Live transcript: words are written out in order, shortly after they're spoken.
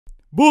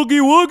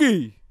Boogie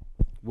woogie.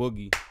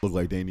 Woogie. Look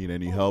like they need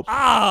any help.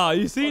 Ah,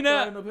 you seen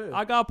that?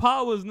 I got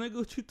powers, nigga.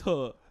 What you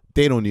thought?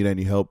 They don't need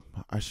any help.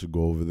 I should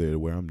go over there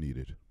where I'm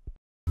needed.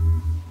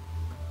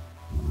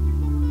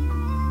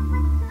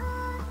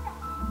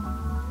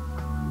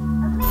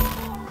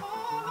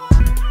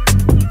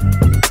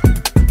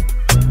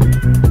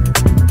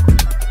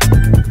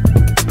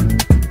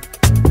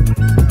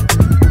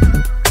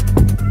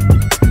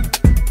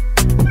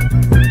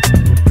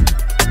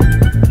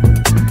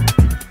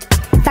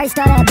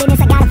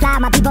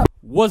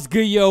 What's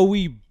good, yo?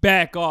 We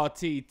back,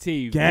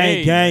 RTT.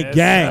 Gang, gang,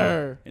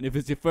 gang. And if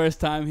it's your first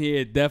time here,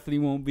 it definitely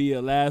won't be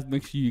your last.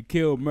 Make sure you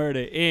kill,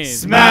 murder, and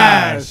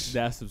smash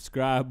that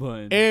subscribe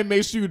button. And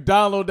make sure you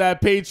download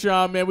that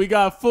Patreon, man. We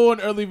got full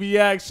and early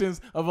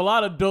reactions of a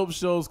lot of dope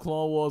shows.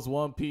 Clone Wars,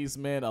 One Piece,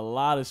 man. A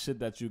lot of shit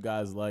that you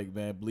guys like,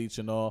 man. Bleach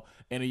and all.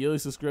 And a yearly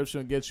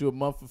subscription gets you a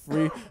month for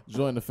free.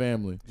 Join the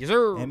family. Yes,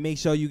 sir. And make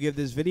sure you give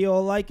this video a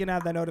like and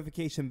have that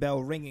notification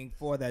bell ringing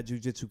for that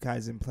Jujutsu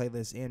Kaisen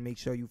playlist. And make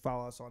sure you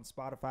follow us on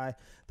Spotify,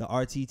 the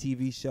RT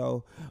TV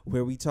show,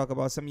 where we talk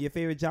about some of your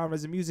favorite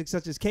genres of music,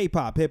 such as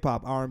K-pop,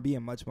 hip-hop, R&B,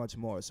 and much, much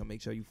more. So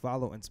make sure you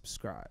follow and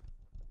subscribe.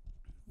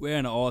 We're in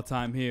an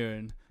all-time here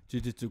in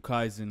Jujutsu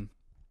Kaisen.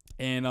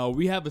 And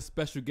we have a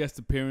special guest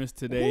appearance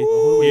today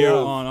here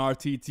on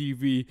RT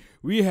TV.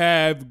 We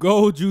have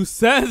Gojou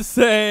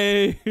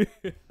Sensei.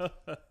 Hello,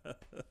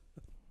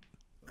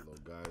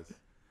 guys.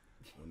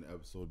 When the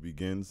episode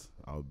begins,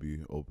 I'll be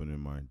opening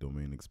my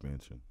domain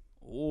expansion.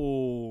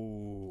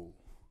 Oh.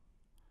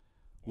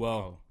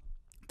 Well,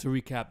 to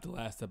recap the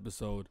last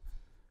episode,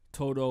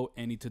 Todo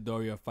and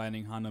Itadori are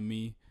fighting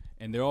Hanami,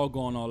 and they're all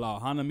going all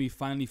out. Hanami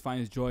finally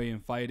finds joy in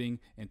fighting,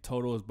 and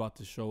Todo is about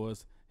to show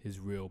us his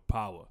real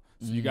power.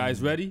 So you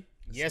guys ready?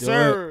 Yes,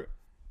 sir.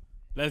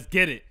 Let's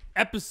get it.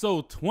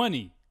 Episode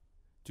 20,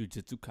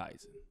 Jujutsu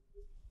Kaisen.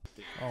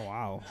 Oh,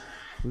 wow.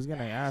 Who's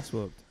getting their ass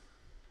whooped?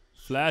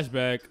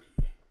 Flashback.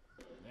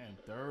 Man,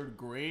 third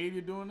grade,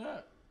 you're doing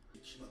that?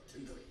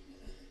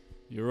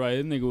 You're right.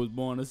 This nigga was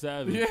born a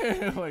savage.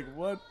 Yeah, like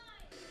what?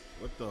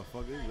 What the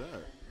fuck is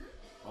that?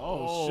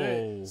 Oh,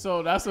 shit.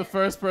 So that's the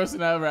first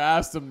person I ever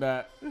asked him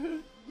that.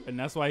 And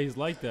that's why he's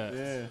like that.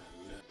 Yeah.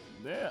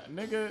 Yeah,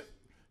 nigga.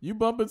 You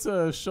bump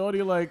into a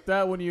shorty like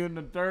that when you're in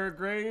the third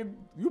grade,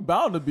 you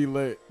bound to be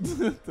lit.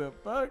 The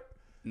fuck?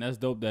 And that's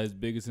dope that his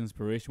biggest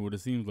inspiration, what it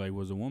seems like,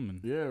 was a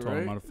woman. Yeah, Taught right?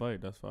 him how to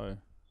fight. That's fire.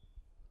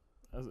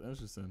 That's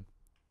interesting.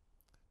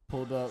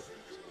 Pulled up.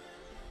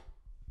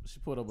 She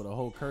pulled up with a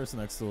whole curse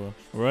next to her.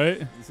 Right?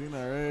 You seen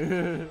that,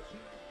 right?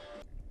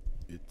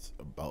 It's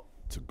about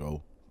to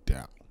go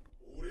down.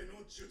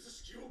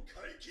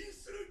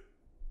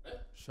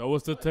 Show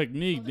us the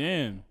technique,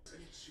 damn.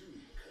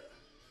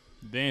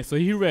 Damn, so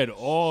he read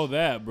all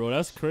that, bro.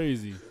 That's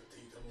crazy.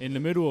 In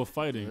the middle of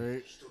fighting.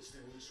 Right.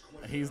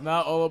 He's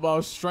not all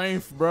about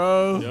strength,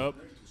 bro. Yep.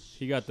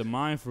 He got the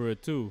mind for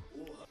it, too.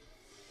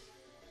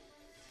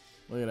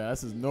 Look at that.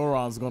 That's his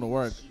neurons going to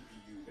work.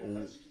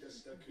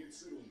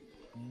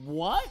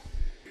 What?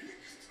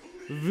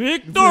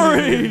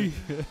 Victory!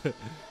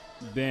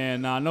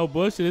 Damn, nah, no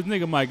bullshit. This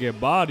nigga might get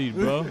bodied,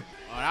 bro.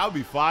 Oh, that would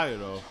be fire,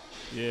 though.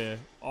 Yeah.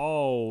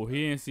 Oh,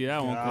 he didn't see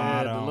that one coming.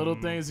 Yeah, the little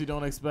things you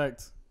don't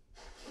expect.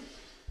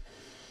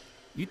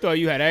 You thought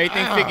you had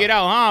everything figured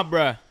out, huh,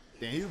 bruh?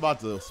 Damn, he's about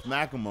to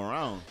smack him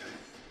around.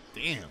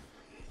 Damn.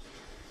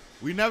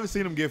 We never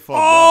seen him get fucked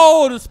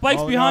Oh, up. the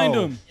spikes Oh, behind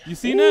no. him. You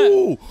seen that?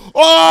 Ooh.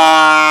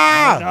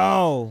 Oh!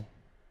 No.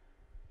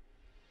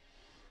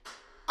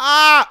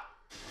 Ah!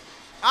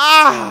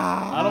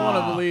 Ah! I don't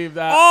want to believe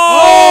that.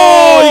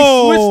 Oh, he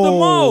switched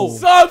them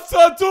out.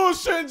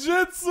 Substitution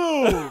Jitsu.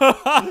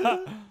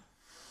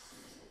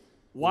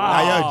 Wow.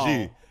 Nah, you're a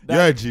G.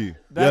 You're a G.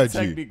 That You're a G.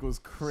 technique was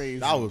crazy.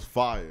 That was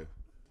fire.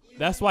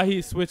 That's why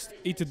he switched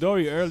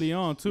Itadori early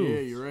on, too. Yeah,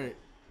 you're right.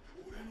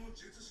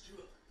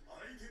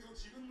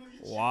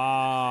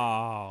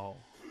 Wow.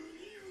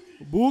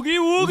 Boogie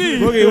woogie.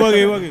 Boogie,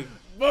 woogie, woogie.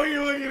 Boogie,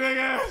 boogie,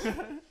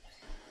 nigga.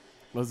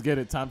 Let's get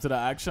it. Time to the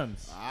action.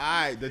 All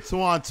right, the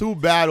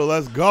 2-on-2 battle.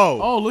 Let's go.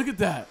 Oh, look at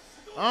that.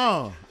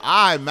 All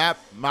right,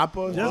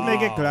 Mappa. Just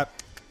make it clap.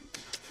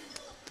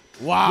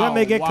 Wow. Just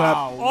make it clap.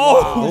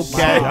 Oh, my shit.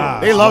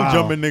 God. They love Wow.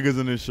 jumping niggas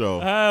in this show.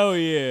 Hell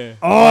yeah.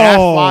 Oh, that's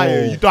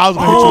fire. You thought I was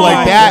going to hit you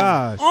like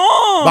that?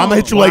 Oh. But I'm going to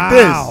hit you like Wow.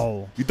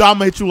 this. You thought I'm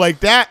going to hit you like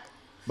that?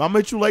 But I'm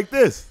going to hit you like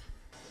this.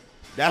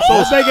 That's so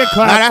Let's make it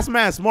clap. Now, that's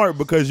mad smart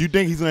because you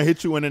think he's going to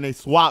hit you and then they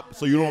swap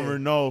so you don't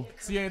even know.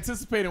 So you're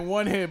anticipating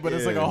one hit, but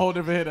it's like Yeah. a whole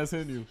different hit that's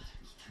hitting you.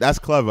 That's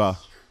clever.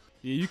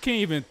 Yeah, you can't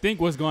even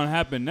think what's going to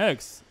happen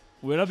next.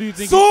 Whatever you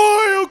think.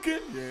 Soyuken.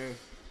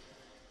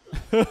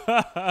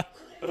 Yeah.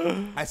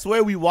 I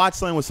swear we watched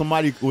something where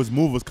somebody was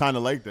move was kind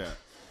of like that.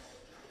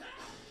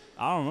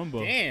 I don't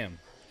remember. Damn.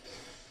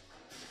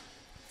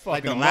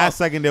 Like the Fucking last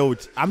second they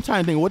would. I'm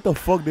trying to think, what the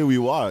fuck did we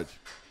watch?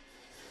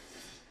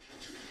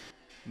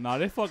 Nah,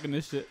 they fucking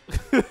this shit.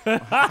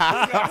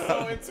 Got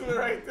so into it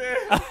right there.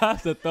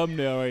 That's the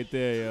thumbnail right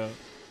there,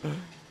 yo.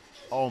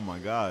 Oh my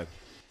god.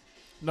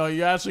 No,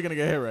 you're actually gonna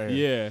get hit right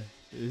here.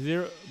 Yeah.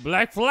 Zero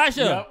Black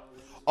Flasher. Yep.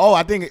 Oh,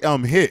 I think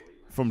hit.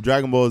 from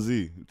Dragon Ball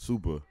Z.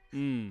 Super.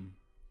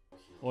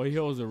 Oh, he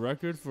holds a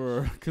record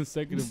for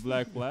consecutive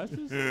black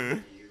flashes.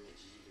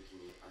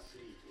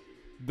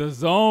 The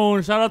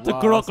Zone. Shout out to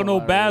Kuroko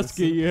no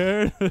Basket. You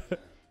heard?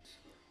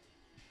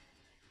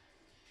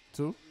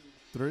 2,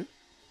 3,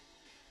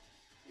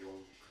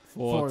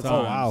 4 times.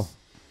 Oh, wow.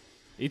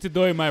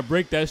 Itadori might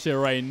break that shit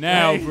right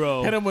now, Hey,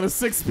 bro. Hit him with a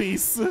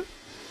 6-piece.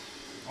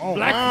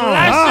 Black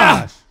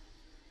flash.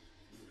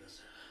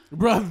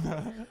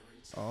 Brother.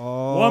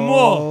 Oh, One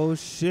more. Oh,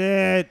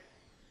 shit.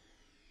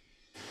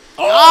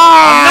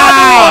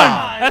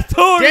 That's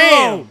 2 in a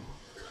row.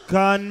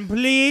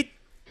 Complete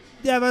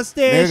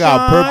devastation. Nigga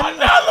got purple. 3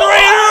 in a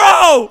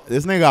row.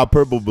 This nigga got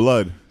purple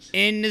blood.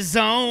 In the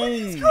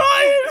zone.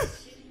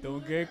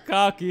 Don't get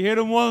cocky. Hit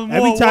him one more.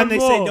 Every time one they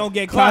more. say don't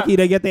get cocky,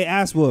 they get their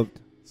ass whooped.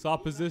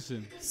 Swap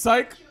position.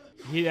 Psych.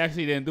 He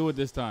actually didn't do it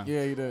this time.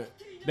 Yeah, you did.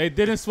 They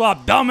didn't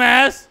swap,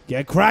 dumbass.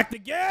 Get cracked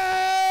again.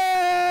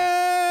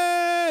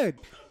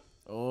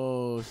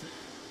 Oh, shit.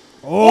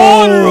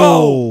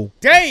 Oh,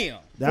 Damn.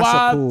 that's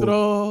a cool.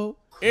 Cuatro.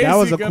 That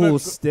was Is a he gonna cool go-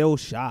 still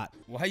shot.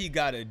 Why you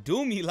gotta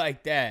do me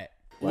like that?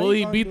 Will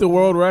he beat the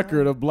world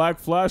record of black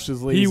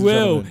flashes, ladies He and will.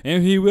 gentlemen?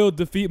 And he will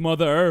defeat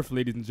Mother Earth,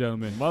 ladies and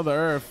gentlemen. Mother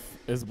Earth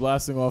is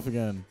blasting off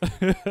again.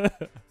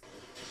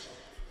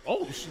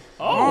 Oh, shit.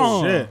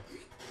 Oh. Shit.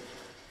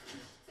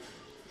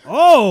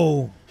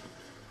 Oh.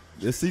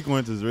 This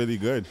sequence is really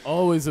good.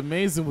 Always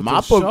amazing with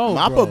the show,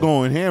 Mappa bro.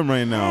 going ham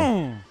right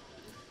now.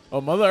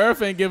 Oh, Mother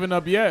Earth ain't giving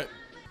up yet.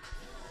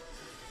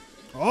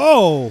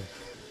 Oh.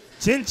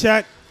 Chin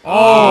check.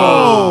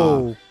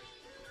 Oh.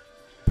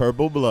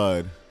 Purple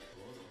blood.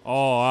 Oh,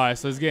 all right.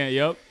 So it's getting,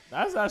 yep.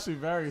 That's actually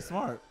very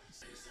smart.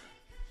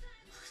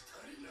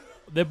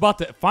 They're about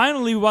to,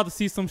 finally, we're about to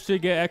see some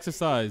shit get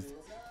exercised.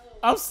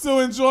 I'm still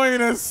enjoying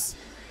this.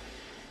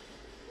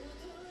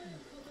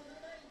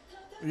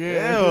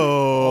 Yeah.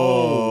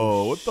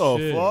 Ew. What the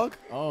shit. fuck?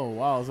 Oh,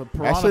 wow. It's a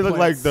piranha Actually look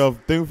like plants. the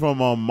thing from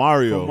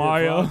Mario.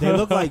 Mario. They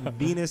look like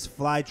Venus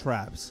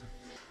flytraps.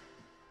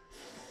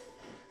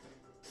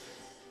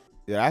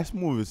 Yeah, that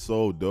move is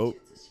so dope.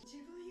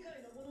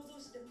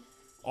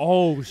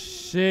 Oh,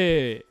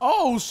 shit.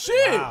 Oh,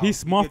 shit. Wow. He's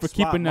smart He for gets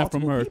swapped keeping that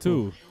from her,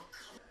 multiple too.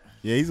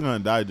 Yeah, he's gonna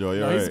die, Joe.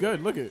 You're No, right. he's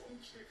good. Look at.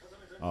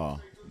 Oh.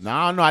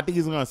 Nah, I don't know. I think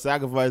he's gonna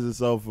sacrifice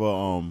himself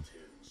for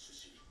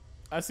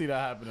I see that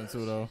happening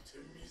too, though.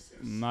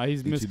 Nah,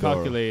 he's Ichidori.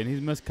 miscalculating.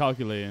 He's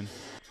miscalculating.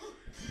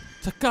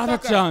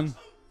 Takara-chan.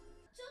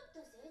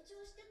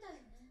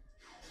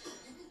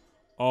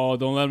 Oh,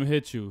 don't let him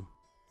hit you.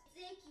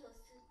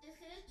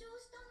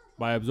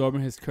 By absorbing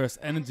his cursed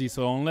energy,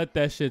 so don't let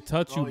that shit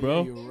touch you,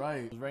 bro. Yeah, you're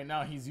right. Right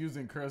now, he's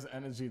using cursed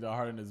energy to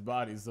harden his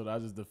body, so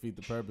that just defeat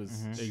the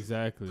purpose.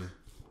 Exactly.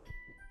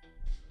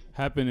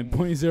 Happened in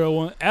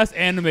 0.01. That's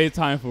anime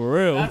time for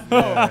real.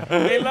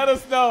 Hey, let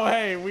us know.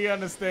 Hey, we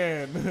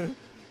understand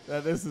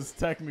that this is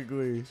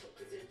technically.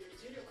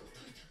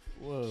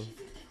 Whoa.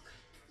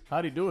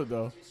 How'd he do it,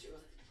 though?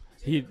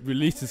 He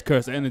released his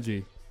cursed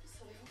energy,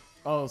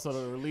 Oh, so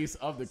the release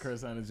of the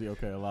cursed energy,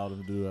 okay, allowed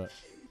him to do that.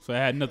 so it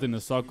had nothing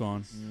to suck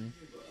on.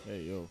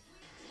 Hey, yo.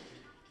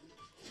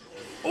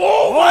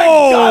 Oh, my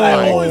God. I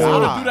my always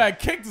want God. to do that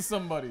kick to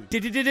somebody.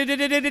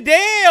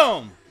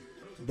 Damn.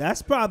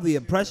 That's probably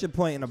a pressure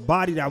point in the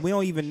body that we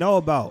don't even know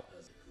about.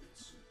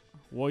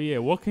 Well, yeah.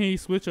 What can he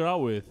switch it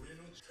out with?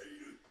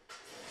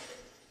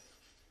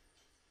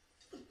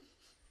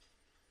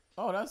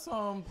 Oh, that's,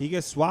 He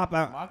can swap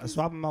out, Maki?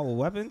 swap him out with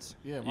weapons.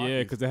 yeah, Yeah, Maki.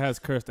 because it has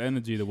cursed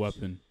energy, the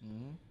weapon.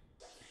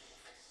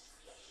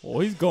 Oh,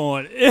 he's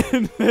going in,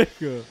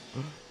 nigga.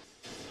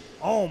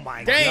 Oh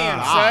my Damn,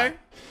 god! son.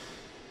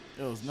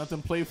 There was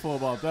nothing playful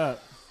about that.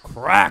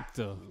 Cracked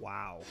her.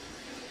 Wow.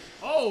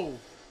 Oh.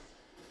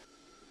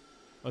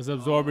 Was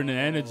absorbing the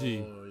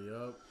energy. Oh,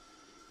 yep.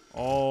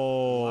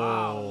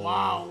 Oh.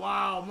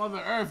 Wow.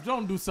 Mother Earth,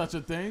 don't do such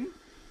a thing.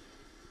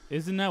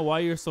 Isn't that why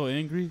you're so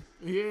angry?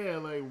 Yeah,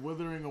 like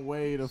withering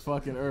away the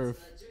fucking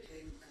Earth.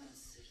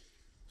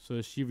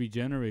 So she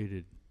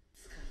regenerated.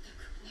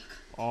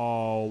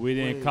 Oh, we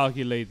didn't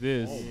calculate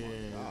this.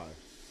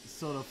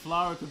 So the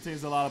flower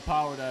contains a lot of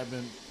power that have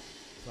been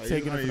Like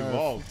taken he's from gonna Earth.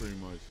 evolve pretty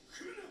much.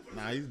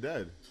 Nah, he's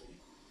dead.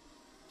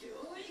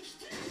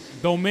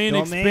 Domain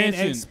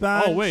expansion.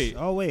 expands.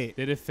 Oh, wait.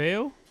 Did it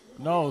fail?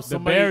 No, The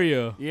somebody,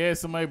 barrier. Yeah,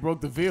 somebody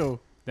broke the veil.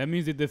 That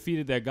means they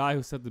defeated that guy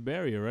who set the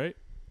barrier, right?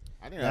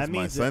 I think that's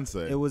my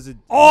sensei. It was a. Is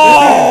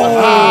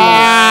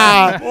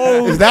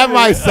that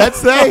my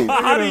sensei?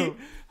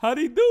 How'd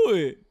he do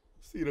it?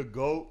 See the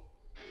goat?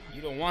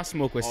 You don't want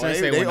smoke with Oh,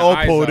 Sensei they when the all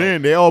eyes pulled out.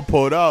 in. They all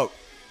pulled up.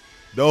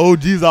 The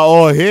OGs are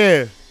all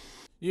here.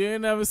 You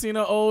ain't never seen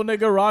an old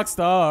nigga rock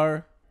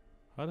star.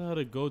 How the hell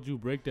did Gojou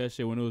break that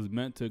shit when it was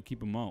meant to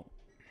keep him out?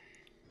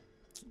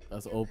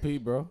 That's OP,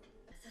 bro.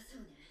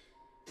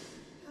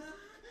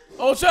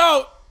 Oh,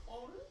 shout!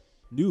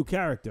 New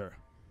character.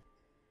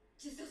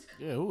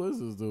 Yeah, who is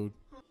this dude?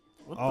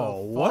 What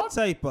Oh, the what fuck?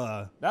 type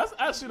of? That's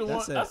actually the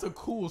That's one. a- That's a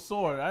cool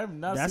sword. I have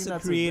not That's seen a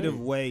that creative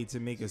today. way to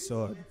make a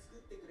sword.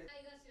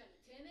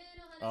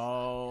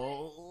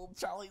 Oh,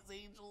 Charlie's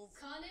Angels.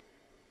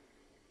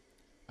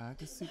 I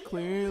can see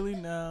clearly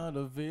now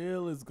the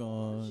veil is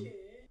gone.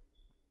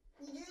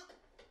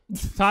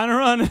 Time to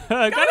run.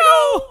 Gotta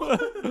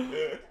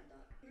go.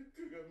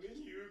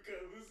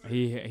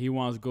 He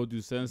wants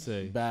Gojou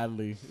Sensei.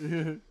 Badly.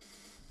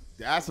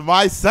 That's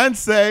my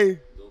sensei.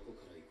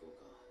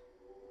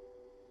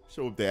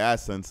 Show up the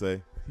ass,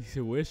 sensei. He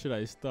said, where should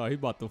I start? He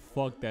about to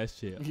fuck that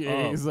shit Yeah,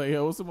 up. he's like, yeah,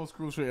 what's the most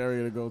crucial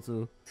area to go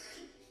to?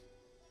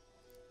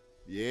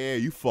 Yeah,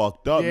 you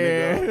fucked up,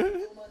 nigga.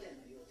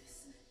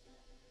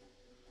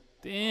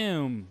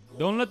 Damn.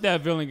 Don't let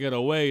that villain get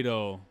away,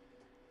 though.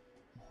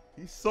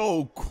 He's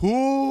so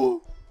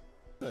cool.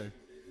 Hey.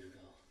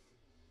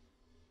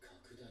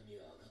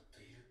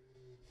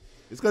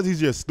 It's because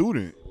he's your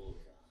student.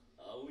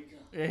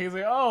 Yeah, he's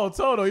like, oh,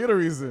 Toto, you're the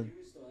reason.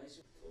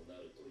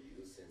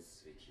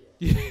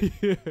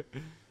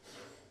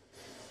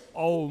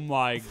 Oh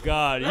my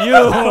God.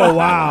 Oh,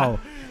 wow.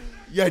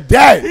 You're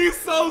dead. He's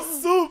so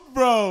soup,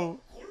 bro.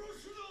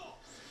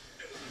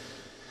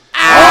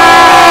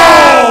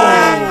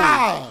 Ah!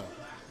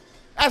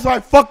 That's my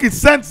fucking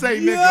sensei,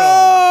 nigga.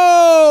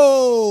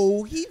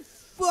 Yo, he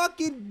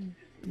fucking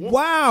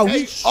wow. He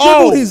Hey,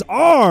 shriveled his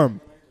arm.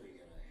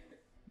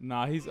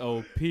 Nah, he's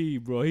OP,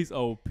 bro. He's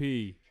OP.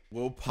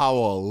 Willpower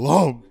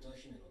alone.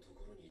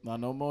 Nah,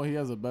 no more. He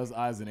has the best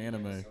eyes in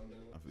anime.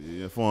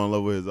 You fall in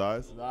love with his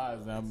eyes? His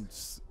eyes, I'm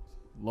just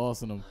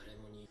lost in them.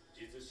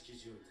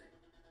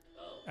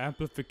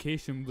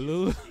 Amplification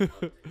blue.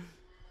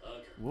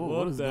 Whoa, What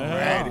what is the going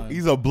hell? on?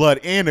 He's a blood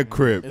and a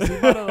crib. Is he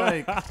about to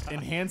like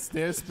enhance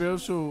their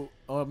spiritual?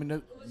 I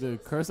mean, the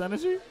curse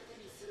energy.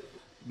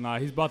 Nah,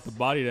 he's about to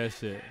body that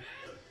shit.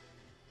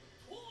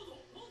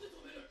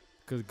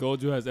 Because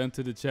Gojou has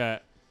entered the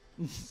chat.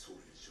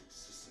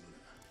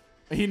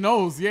 He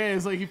knows. Yeah,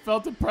 it's like he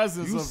felt the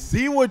presence You of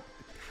see what?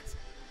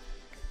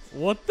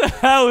 What the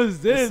hell is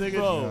this, nigga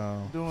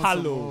bro? doing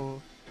Hello. some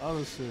more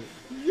other shit.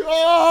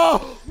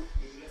 Yo!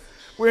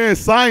 We're in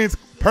science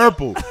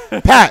purple.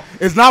 Pat,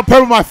 is not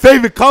purple my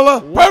favorite color?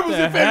 Purple's the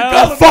your favorite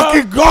hell? color.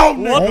 Fucking go,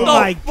 nigga. What Oh the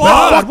my fuck?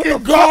 God.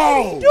 Fucking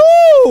go.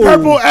 Dude.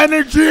 Purple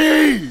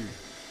energy.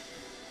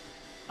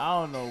 I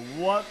don't know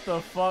what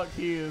the fuck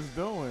he is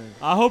doing.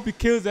 I hope he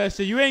kills that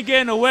shit. You ain't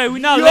getting away. We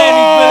not Yo! letting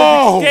these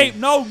villains escape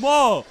no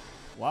more.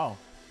 Wow.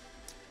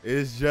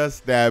 It's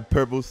just that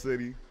purple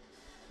city.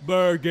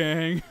 Bird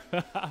gang.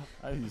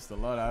 I used to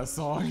love that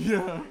song.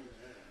 Yeah.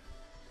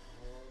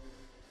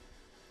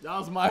 That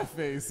was my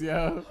face.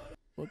 Yeah.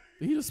 What?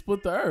 He just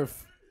split the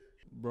earth.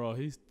 Bro,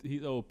 he's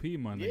OP,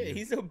 my nigga. Yeah,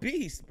 he's a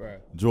beast, bro.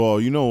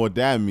 Joel, you know what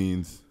that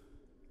means.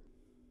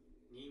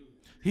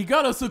 He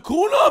got a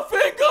Sukuna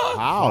finger.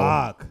 How?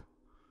 Fuck.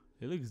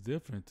 It looks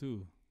different,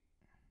 too.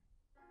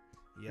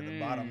 Yeah, the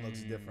bottom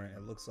looks different.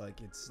 It looks like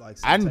it's like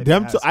I think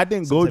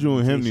Gojou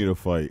and him need to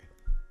fight.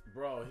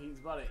 Bro, he's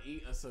about to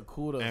eat a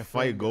Sakura And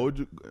fight finger.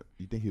 Gojou?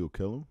 You think he'll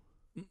kill him?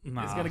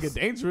 Nah. It's gonna get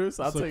dangerous.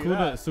 I'll tell you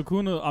that.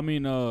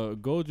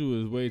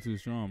 Gojou is way too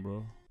strong,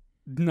 bro.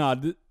 Nah,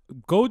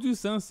 Gojou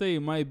Sensei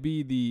might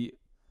be the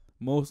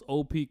most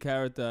OP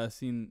character I've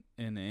seen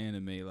in the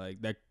anime.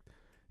 Like that,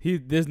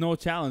 there's no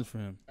challenge for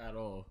him. At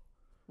all.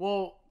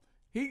 Well,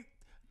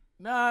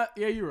 yeah,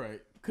 you're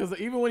right. Because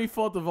even when he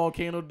fought the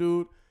volcano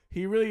dude,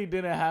 he really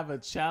didn't have a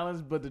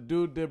challenge, but the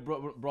dude did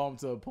brought him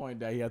to a point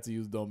that he had to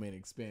use domain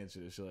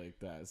expansion and shit like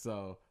that.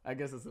 So I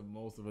guess it's the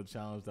most of a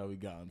challenge that we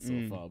gotten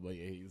so far. But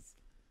yeah,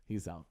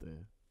 he's out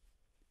there.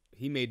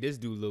 He made this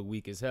dude look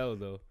weak as hell,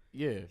 though.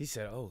 Yeah. He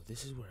said, "Oh,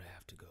 this is where I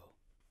have to go."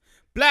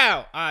 Blow!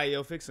 All right,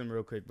 yo, fix him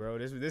real quick, bro.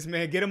 This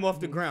man, get him off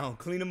the ground,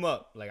 clean him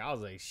up. Like I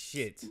was like,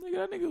 shit. Nigga,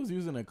 that nigga was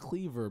using a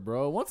cleaver,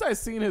 bro. Once I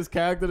seen his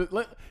character,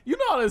 you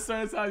know how there's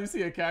certain times you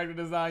see a character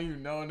design, you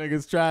know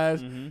niggas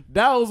trash.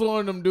 That was one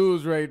of them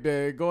dudes right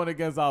there going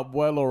against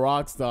Abuelo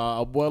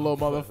Rockstar, Abuelo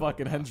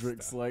motherfucking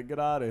Hendrix. Like, get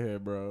out of here,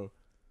 bro.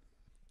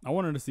 I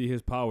wanted to see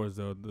his powers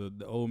though,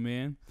 the old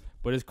man.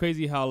 But it's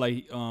crazy how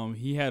like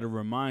he had to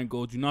remind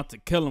Gojou not to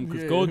kill him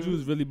because Yeah. Gojou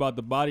is really about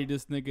to body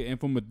this nigga, and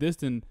from a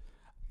distance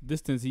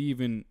he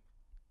even,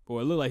 or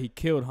it looked like he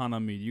killed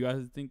Hanami. You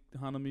guys think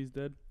Hanami's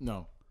dead?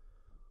 No,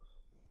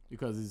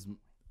 because he's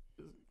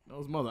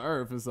knows Mother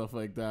Earth and stuff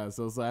like that.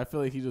 So it's like I feel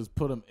like he just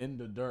put him in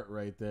the dirt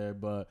right there.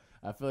 But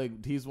I feel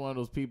like he's one of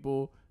those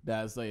people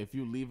that's like if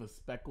you leave a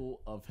speckle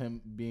of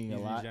him being He's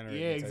alive,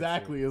 regenerating yeah, type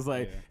exactly. shit. It's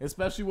like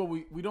especially what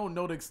we don't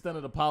know the extent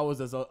of the powers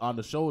that's on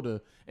the shoulder.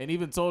 And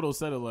even Toto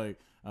said it like,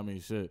 I mean,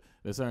 shit.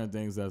 There's certain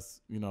things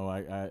that's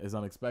it's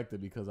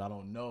unexpected because I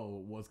don't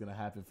know what's gonna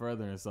happen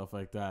further and stuff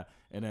like that.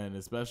 And then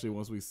especially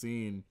once we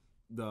seen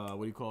the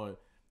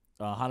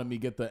Hanami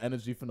get the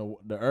energy from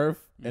the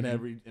earth and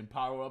then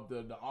power up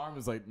the arm.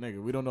 Is like,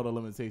 nigga, we don't know the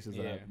limitations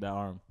of that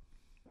arm.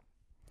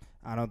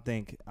 I don't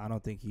think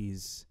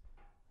he's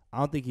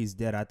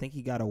dead. I think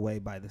he got away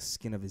by the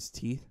skin of his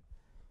teeth,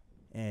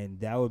 and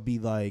that would be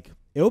like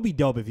it would be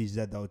dope if he's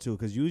dead though too.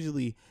 Because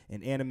usually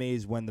in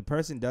animes, when the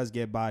person does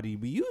get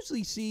bodied, we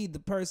usually see the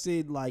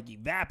person like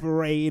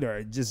evaporate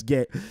or just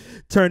get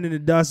turned into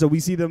dust. So we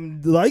see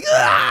them like,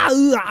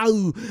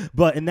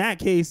 but in that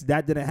case,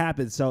 that didn't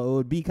happen. So it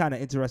would be kind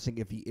of interesting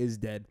if he is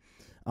dead.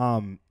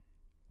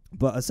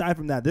 But aside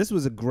from that, this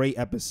was a great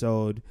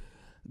episode.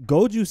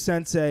 Gojou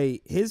Sensei,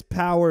 his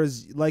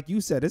powers, like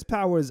you said, his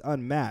power is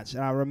unmatched.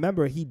 And I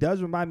remember he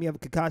does remind me of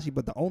Kakashi,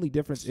 but the only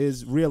difference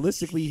is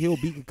realistically he'll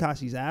beat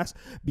Kakashi's ass,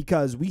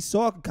 because we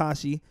saw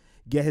Kakashi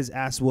get his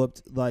ass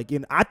whooped. Like,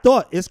 and I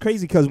thought it's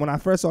crazy because when I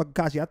first saw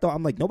Kakashi,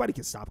 I'm like, nobody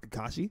can stop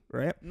Kakashi,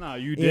 right? No,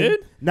 you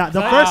did. Not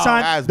the Wow. first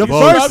time. That's The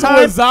bullshit. first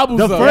time. Zabuza.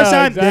 The first Yeah,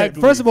 time.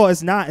 exactly. First of all,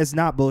 it's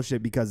not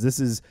bullshit, because this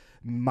is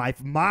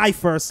my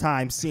first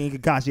time seeing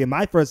Kakashi and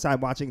my first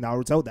time watching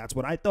Naruto. That's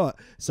what I thought.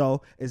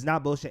 So it's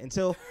not bullshit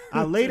until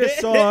I later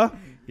saw.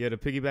 Yeah, to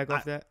piggyback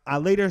off that. I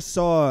later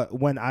saw,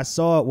 when I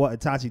saw what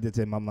Itachi did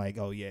to him, I'm like,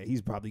 oh yeah,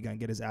 he's probably gonna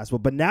get his ass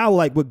whooped. But now,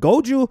 like with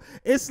Gojou,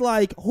 it's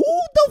like, who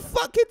the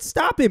fuck can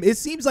stop him? It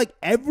seems like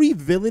every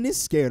villain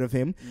is scared of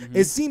him.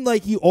 It seemed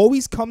like he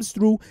always comes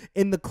through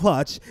in the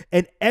clutch,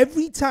 and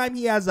every time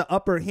he has the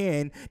upper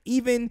hand,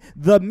 even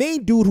the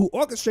main dude who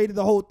orchestrated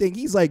the whole thing,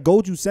 he's like,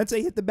 Gojou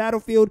Sensei hit the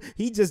battlefield.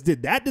 He just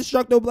did that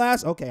Destructo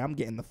Blast. Okay, I'm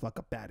getting the fuck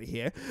up out of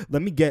here.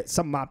 Let me get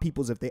some of my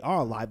peoples, if they are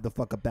alive, the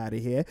fuck up out of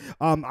here.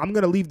 I'm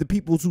gonna leave the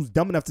people who's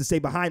dumb enough to say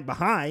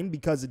behind,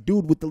 because the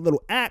dude with the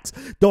little axe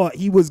thought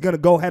he was gonna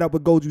go head up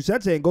with Gojou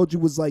Sensei, and Gojou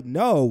was like,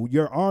 no,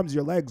 your arms,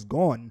 your legs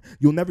gone.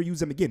 You'll never use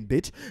them again,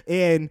 bitch.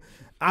 And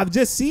I've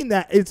just seen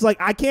that. It's like,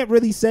 I can't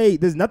really say,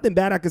 there's nothing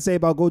bad I can say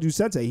about Gojou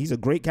Sensei. He's a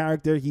great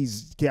character. He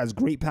has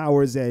great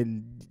powers,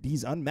 and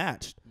he's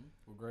unmatched.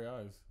 With great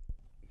eyes.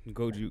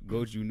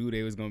 Gojou knew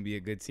they was gonna be a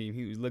good team.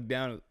 He was looked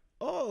down.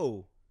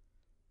 Oh,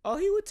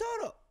 he with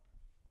Toto.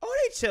 Oh,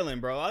 they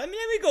chilling, bro. Let me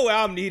go where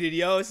I'm needed,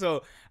 yo.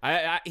 So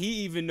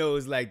he even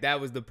knows like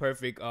that was the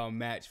perfect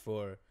match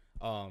for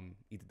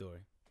Itadori.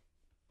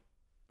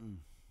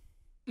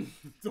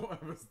 Don't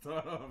ever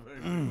start off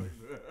like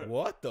that.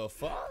 What the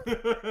fuck?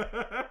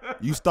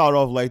 You start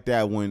off like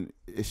that when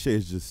shit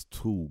is just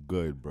too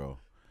good, bro.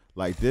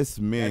 Like this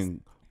man,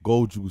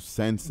 Gojou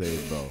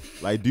Sensei, bro.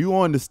 Like, do you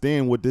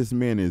understand what this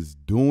man is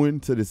doing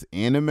to this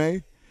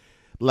anime?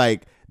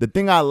 Like, the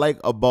thing I like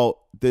about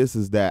this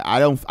is that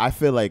I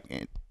feel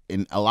like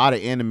in a lot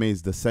of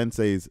animes, the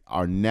senseis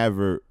are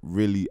never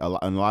really, in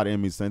a lot of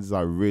animes, senseis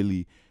are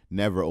really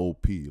never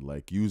OP.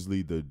 Like,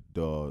 usually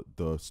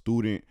the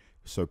student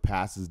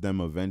surpasses them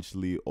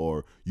eventually,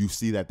 or you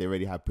see that they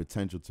already have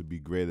potential to be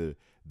greater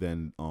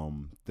than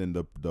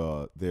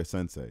their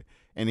sensei.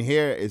 And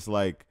here it's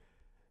like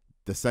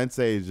the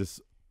sensei is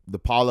just, the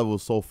power level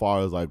so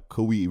far is like,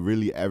 could we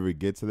really ever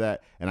get to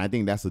that? And I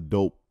think that's a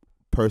dope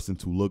person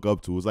to look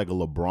up to. It's like a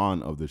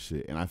LeBron of the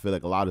shit. And I feel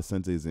like a lot of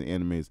senseis in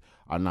animes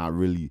are not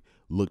really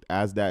looked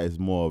as that. It's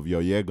more of, yo,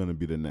 you're gonna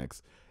be the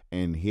next.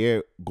 And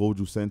here,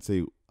 Gojou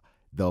Sensei,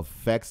 the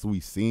effects we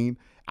seen,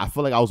 I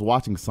feel like I was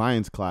watching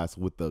science class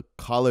with the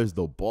colors,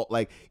 the ball.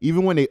 Like,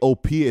 even when they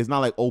OP, it's not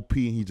like OP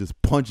and he just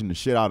punching the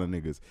shit out of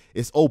niggas.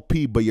 It's OP,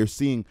 but you're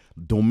seeing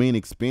domain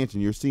expansion.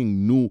 You're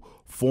seeing new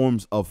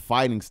forms of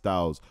fighting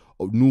styles,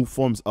 new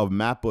forms of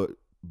Mappa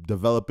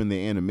developing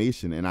the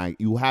animation. And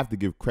you have to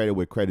give credit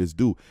where credit's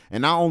due.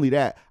 And not only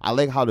that, I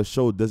like how the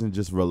show doesn't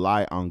just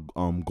rely on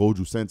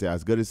Gojou Sensei.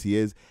 As good as he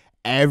is,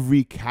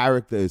 every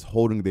character is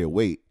holding their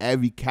weight.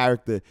 Every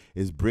character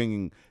is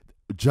bringing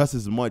just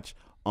as much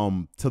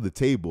to the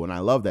table, and I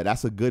love that.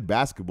 That's a good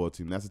basketball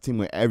team. That's a team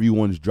where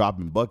everyone's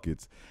dropping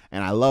buckets,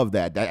 and I love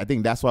that. I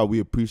think that's why we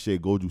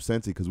appreciate Gojou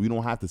Sensei, because we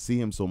don't have to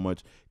see him so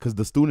much, because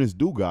the students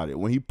do got it.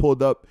 When he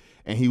pulled up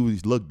and he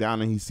was looked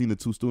down and he's seen the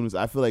two students,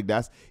 I feel like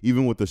that's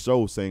even with the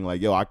show saying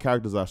like, yo, our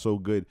characters are so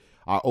good,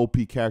 our OP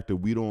character,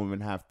 we don't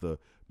even have to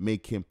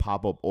make him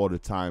pop up all the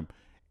time,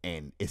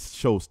 and his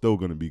show's still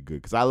gonna be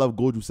good. Because I love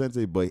Gojou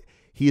Sensei, but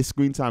his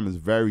screen time is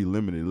very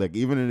limited. Like,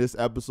 even in this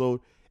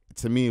episode,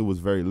 to me, it was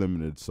very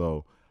limited.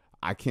 So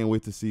I can't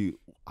wait to see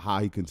how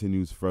he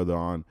continues further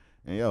on.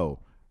 And yo,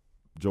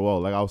 Joel,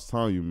 like I was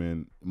telling you,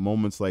 man,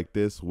 moments like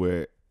this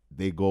where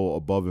they go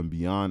above and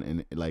beyond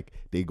and like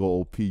they go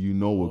OP, you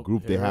know what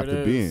group they have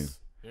to be in.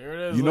 Here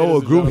it is. You know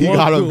what group he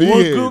gotta be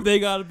What in. group they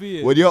gotta be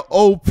in? When you're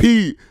OP,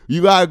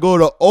 you gotta go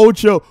to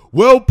Ocho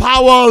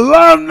Willpower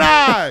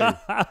Alumni.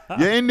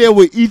 You're in there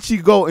with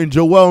Ichigo and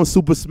Joel and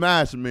Super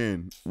Smash,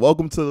 man.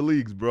 Welcome to the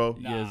leagues, bro.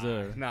 Yes,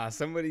 sir. Nah,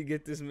 somebody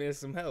get this man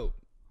some help.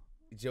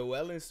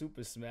 Joel and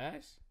Super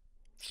Smash?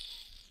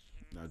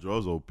 Now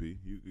Joel's OP.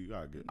 You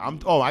gotta get.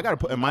 I gotta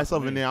put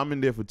myself in there. I'm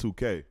in there for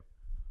 2K.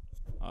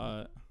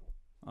 All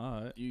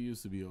right. You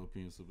used to be OP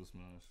in Super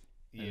Smash.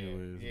 Yeah,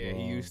 Anyways, yeah, bro.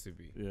 he used to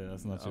be. Yeah,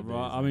 that's not your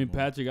Bro, days I mean, anymore.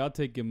 Patrick, I'll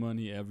take your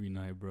money every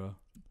night, bro.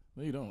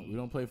 No, you don't. We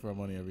don't play for our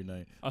money every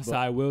night. I said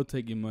I will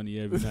take your money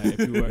every night.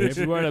 If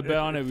you were to bet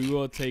on it, we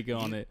will take it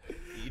on it.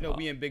 You know,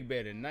 we in Big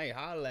Bear tonight.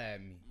 Holla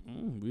at me.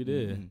 We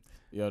did. Mhm.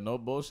 Yo, no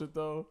bullshit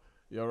though.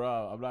 Yo,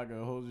 Rob, I'm not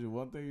gonna hold you.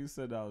 One thing you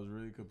said that was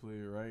really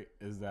completely right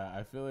is that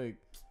I feel like.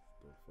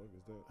 The fuck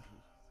is that?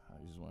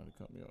 You just wanted to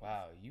cut me off.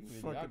 Wow, you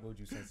really Fuck are it.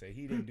 Gojou Sensei.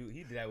 He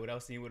did that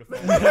without seeing with a phone.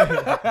 You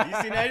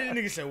seen that? This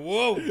nigga said,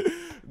 "Whoa."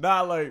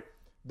 Nah, like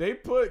they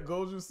put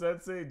Gojou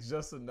Sensei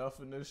just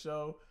enough in this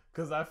show.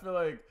 Cause I feel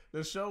like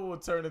the show will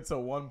turn into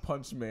One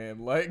Punch Man.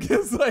 Like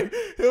it's like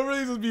he'll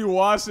really just be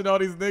washing all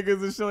these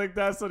niggas and shit like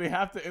that. So they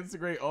have to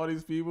integrate all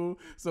these people.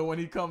 So when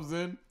he comes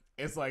in,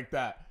 It's like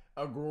that.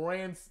 A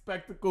grand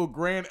spectacle,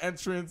 grand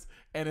entrance,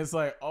 and it's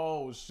like,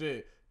 oh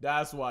shit,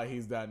 that's why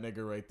he's that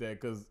nigga right there.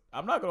 Cause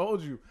I'm not gonna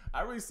hold you.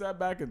 I really sat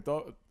back and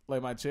thought,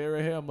 like my chair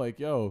right here, I'm like,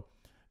 yo,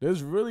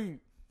 there's really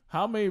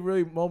how many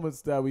really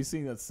moments that we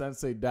seen that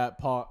Sensei that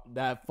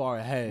far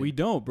ahead? We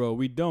don't, bro.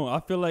 We don't.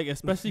 I feel like,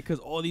 especially because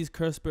all these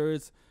cursed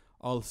spirits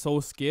are so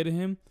scared of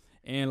him,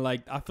 and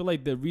like I feel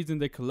like the reason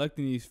they're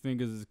collecting these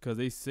fingers is because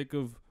they sick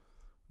of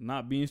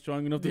not being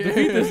strong enough to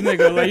defeat this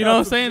nigga. Like, you know what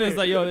I'm saying? It's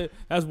like, yo,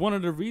 that's one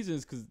of the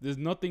reasons, because there's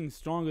nothing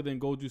stronger than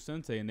Gojou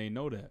Sensei, and they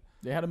know that.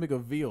 They had to make a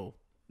veal.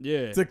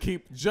 Yeah. To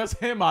keep just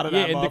him out of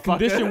that. Yeah, and motherfucker. the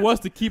condition was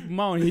to keep him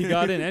out, and he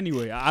got in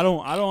anyway. I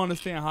don't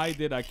understand how he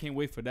did. I can't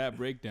wait for that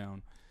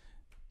breakdown.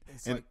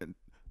 And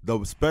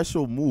the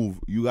special move,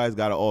 you guys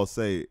gotta all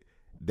say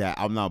that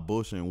I'm not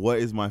bullshitting. What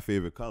is my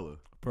favorite color?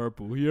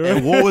 Purple. You're And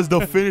right. what was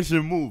the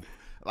finishing move?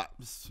 Like,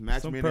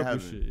 smash Some me in purple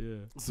heaven. shit, yeah.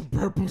 Some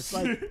purple It's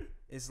shit. like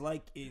it's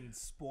like in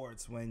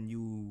sports when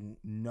you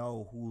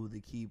know who the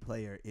key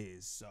player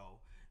is. So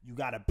you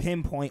got to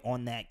pinpoint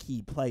on that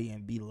key play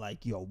and be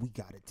like, yo, we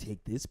got to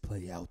take this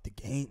play out the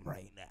game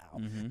right now.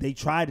 Mm-hmm. They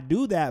try to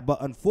do that,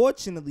 but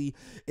unfortunately,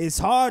 it's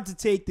hard to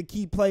take the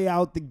key play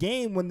out the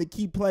game when the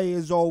key play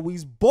is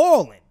always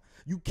balling.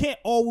 You can't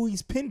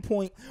always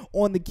pinpoint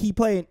on the key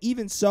play. And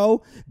even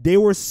so, they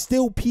were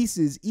still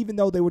pieces. Even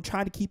though they were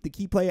trying to keep the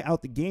key player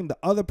out the game, the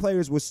other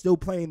players were still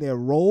playing their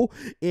role.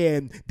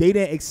 And they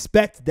didn't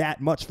expect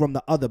that much from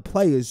the other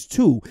players,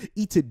 too.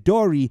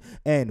 Itadori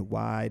and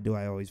why do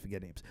I always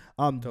forget names?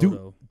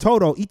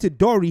 Toto,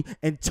 Itadori,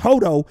 and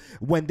Toto,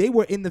 when they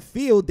were in the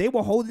field, they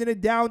were holding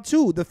it down,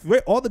 too.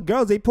 All the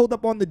girls, they pulled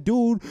up on the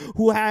dude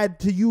who had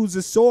to use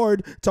a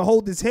sword to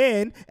hold his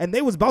hand, and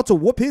they was about to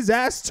whoop his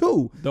ass,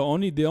 too. The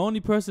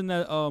only person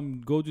that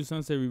Gojou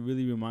Sensei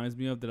really reminds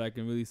me of that I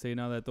can really say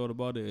now that I thought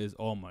about it is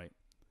All Might.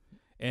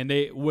 And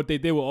what they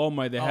did with All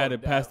Might, they had to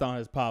pass down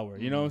his power.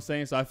 You know what I'm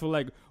saying? So I feel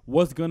like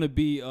what's gonna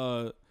be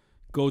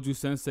Gojou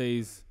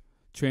Sensei's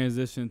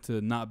transition to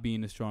not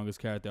being the strongest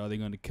character? Are they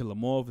gonna kill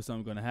him off? Is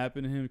something gonna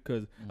happen to him?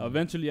 Because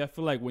eventually, I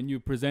feel like when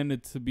you're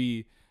presented to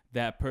be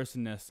that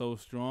person that's so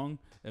strong,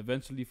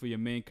 eventually for your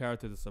main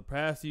character to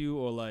surpass you,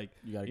 or like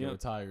You gotta get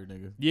retired,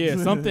 nigga. Yeah,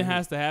 something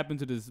has to happen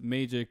to this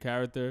major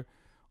character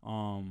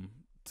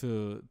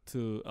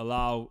to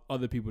allow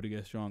other people to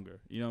get stronger.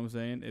 You know what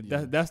I'm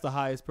saying? That's the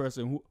highest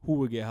person who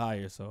would get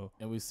higher. So,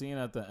 and we seen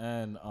at the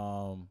end,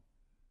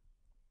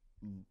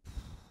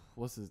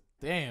 what's his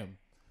name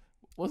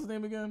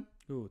again?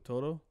 who,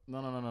 Toto?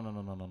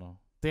 No.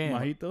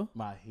 Damn.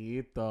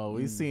 Mahito.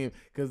 We seen,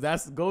 because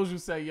that's Gojou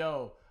said,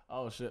 yo,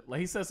 oh shit. Like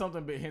he said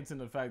something bit hinting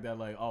the fact that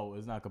like, oh,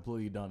 it's not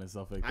completely done and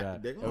stuff like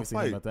that. They're gonna we seen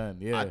fight. him at the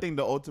end. Yeah. I think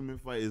the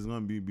ultimate fight is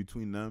gonna be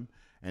between them,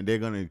 and they're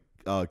gonna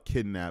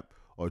kidnap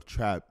or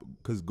trap.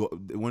 Because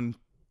when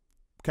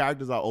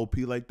characters are OP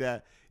like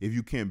that, if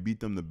you can't beat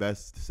them, the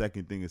best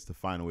second thing is to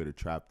find a way to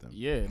trap them.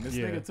 Yeah, and this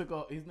nigga took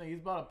off. He's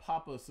about to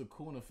pop a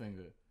Sukuna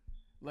finger.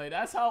 Like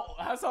that's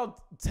how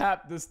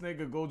tapped this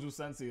nigga Gojou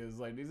Sensei is.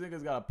 Like these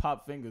niggas gotta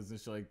pop fingers and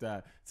shit like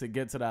that to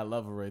get to that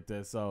level right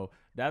there. So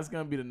that's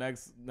gonna be the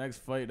next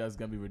fight. That's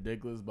gonna be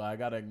ridiculous. But I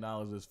gotta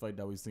acknowledge this fight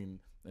that we seen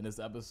in this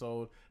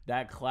episode.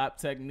 That clap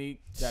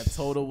technique that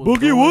Toto was Boogie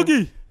doing,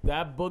 woogie.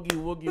 That boogie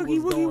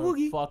woogie was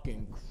going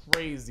fucking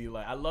crazy.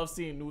 Like I love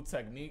seeing new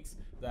techniques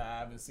that I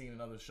haven't seen in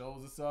other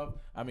shows and stuff.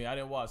 I mean I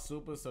didn't watch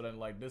Super, so then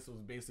like this was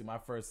basically my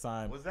first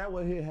time. Was that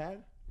what he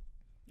had?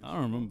 I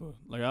don't remember.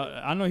 Like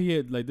I know he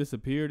had like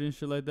disappeared and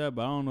shit like that,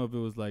 but I don't know if it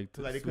was like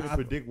Like they couldn't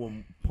predict what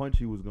punch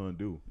he was gonna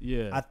do.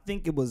 Yeah. I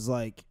think it was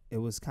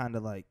kind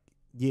of like,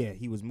 yeah,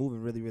 he was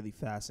moving really, really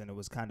fast, and it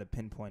was kind of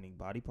pinpointing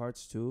body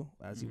parts too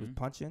as he was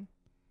punching.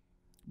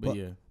 But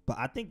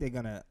I think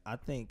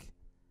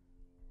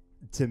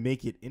to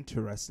make it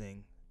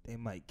interesting, they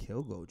might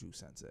kill Gojou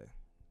Sensei.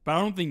 But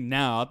I don't think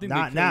now. I think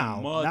Not they kill now.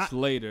 him much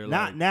later.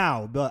 Not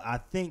now, but I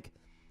think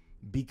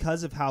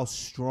because of how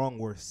strong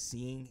we're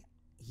seeing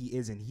he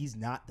is, and he's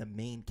not the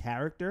main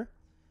character,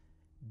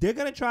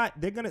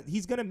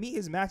 he's gonna meet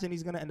his match, and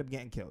he's gonna end up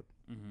getting killed.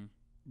 Mm-hmm.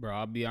 Bro,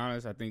 I'll be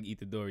honest. I think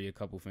Itadori a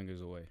couple fingers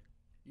away.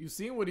 you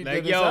seen what he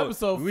Like, did this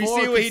episode. we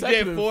see what he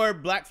did 4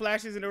 black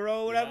flashes in a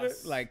row, whatever.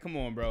 Yes. Like, come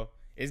on, bro.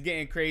 It's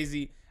getting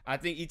crazy. I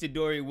think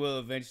Itadori will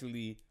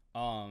eventually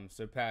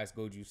surpass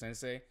Gojou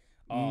Sensei.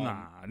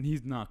 Nah,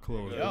 he's not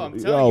close. Yo, I'm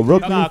Yo, telling you,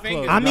 rookie. couple Not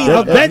fingers, close. I mean,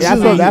 bro.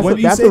 eventually, when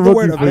you say the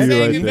word rookie I'm for you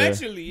saying right there.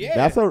 eventually,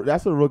 yeah.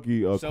 That's a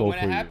rookie So quote when for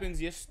it you.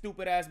 happens, your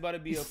stupid ass about to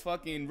be a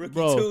fucking rookie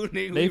Bro, too.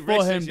 Nigga. they We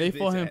fought him. rest They your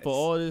fought bitch him ass. for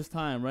all this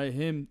time, right?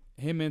 Him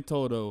and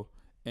Toto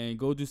and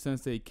Gojou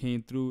Sensei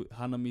came through.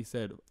 Hanami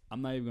said,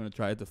 "I'm not even gonna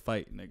try to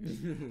fight,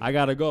 nigga. I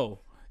gotta go."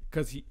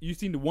 Cause you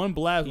seen the one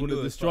blast He would knew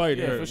have it was destroyed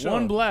fucked. Yeah, her. for sure.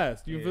 One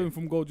blast, you Yeah. feel me,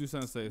 from Gojou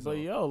Sensei. So. But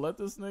yo, let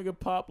this nigga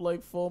pop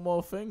like 4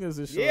 more fingers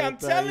and shit. Yeah, like I'm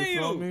that, telling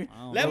feel you. me?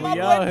 Let Let And my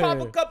we boy out pop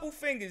here. a couple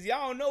fingers.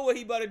 Y'all don't know what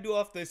he about to do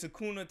off the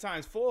Sukuna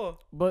times 4.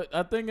 But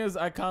the thing is,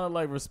 I kind of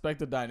like respect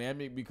the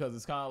dynamic because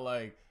it's kind of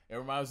like it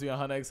reminds me of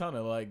Hunter x Hunter.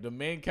 Like the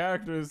main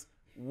characters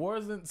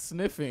wasn't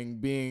sniffing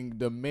being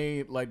the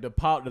main, like the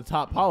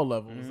top power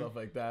level and stuff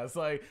like that. It's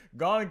like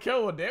Gon and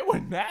Killua, they were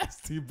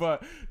nasty,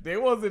 but they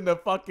wasn't the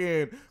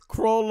fucking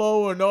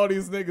Crollo and all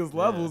these niggas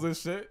levels and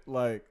shit.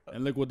 Like,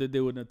 and look what they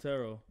did with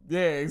Netero.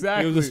 Yeah,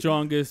 exactly. He was the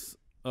strongest,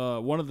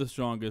 one of the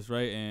strongest,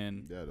 right?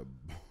 And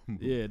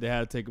yeah, they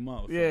had to take him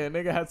out. So. Yeah,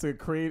 nigga had to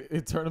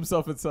turn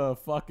himself into a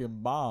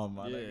fucking bomb.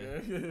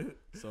 Nigga.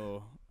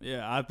 So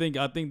yeah, I think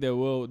they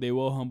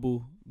will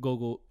humble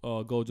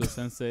Gojo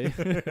Sensei.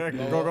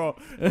 Go.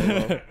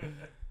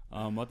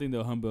 I think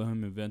they'll humble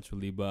him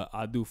eventually, but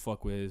I do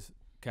fuck with his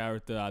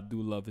character. I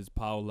do love his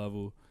power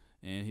level,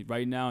 and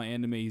right now in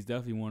anime, he's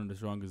definitely one of the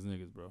strongest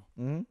niggas, bro.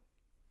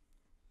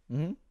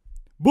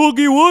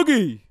 Boogie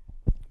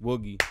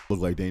Woogie. Look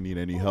like they need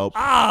any help.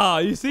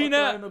 You seen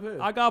that?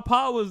 I got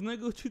powers,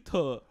 nigga. What you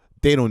thought?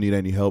 They don't need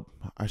any help.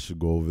 I should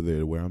go over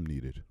there where I'm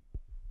needed.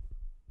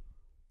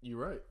 You're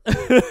right.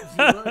 You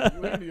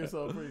handled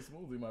yourself pretty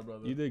smoothly, my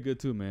brother. You did good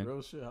too, man.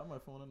 Real shit. How my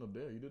phone end up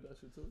there? You did that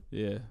shit too?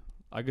 Yeah.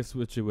 I can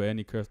switch it with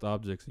any cursed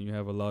objects, and you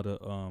have a lot of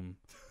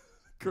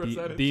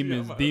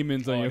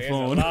demons on your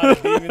phone. A lot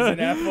of demons in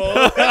that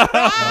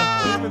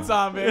phone. Demon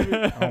time, baby.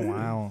 Oh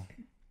wow.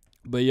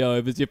 But yo,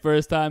 if it's your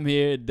first time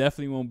here, it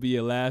definitely won't be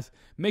your last.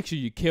 Make sure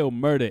you kill,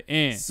 murder,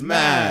 and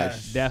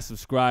smash that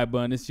subscribe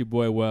button. It's your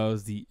boy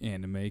Wellz, the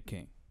Anime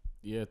King.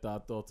 Yeah,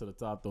 Tato to the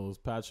Tatos.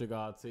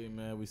 Patricrt RT,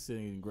 man. We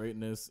sitting in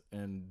greatness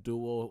and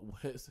duo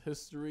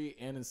history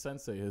and in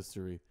sensei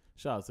history.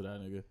 Shout out to that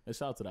nigga. And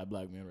shout out to that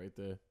black man right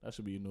there. That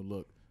should be your new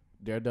look.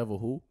 Daredevil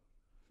who?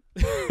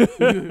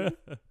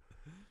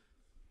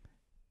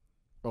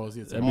 Oh,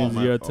 that means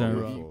your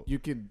turn. You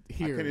can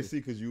hear. I couldn't see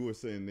because you were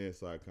sitting there,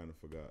 so I kind of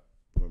forgot.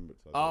 Remember?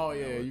 Oh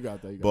yeah, you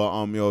got that.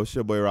 Yo, it's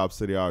your boy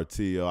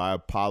Robcityrt. Yo, I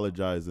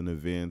apologize in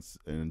advance,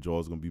 and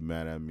Joel's gonna be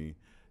mad at me.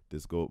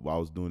 While I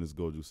was doing this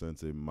Goju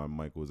Sensei, my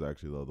mic was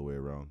actually the other way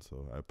around,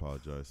 so I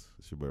apologize.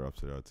 It's your boy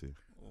Robcityrt.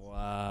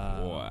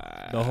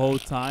 Wow. The whole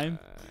time.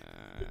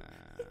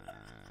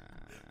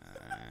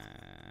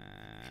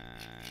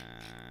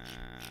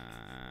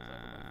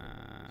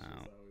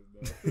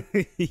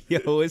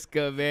 Yo, what's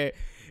good, man?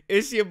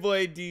 It's your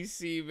boy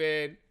DC,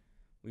 man.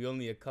 We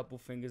only a couple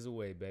fingers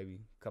away, baby.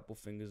 Couple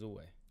fingers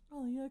away.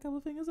 Oh yeah, a couple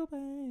fingers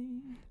away.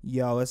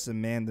 Yo, it's the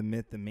man, the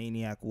myth, the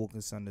maniac,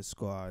 Wilkins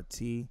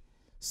 _RT.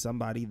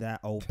 Somebody that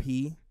OP,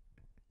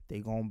 they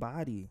gon'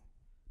 body.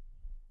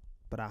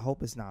 But I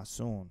hope it's not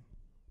soon.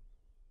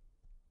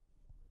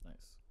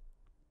 Nice.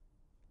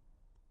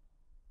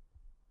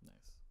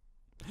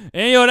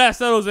 And yo, that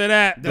settles it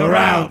at The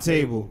round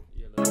table.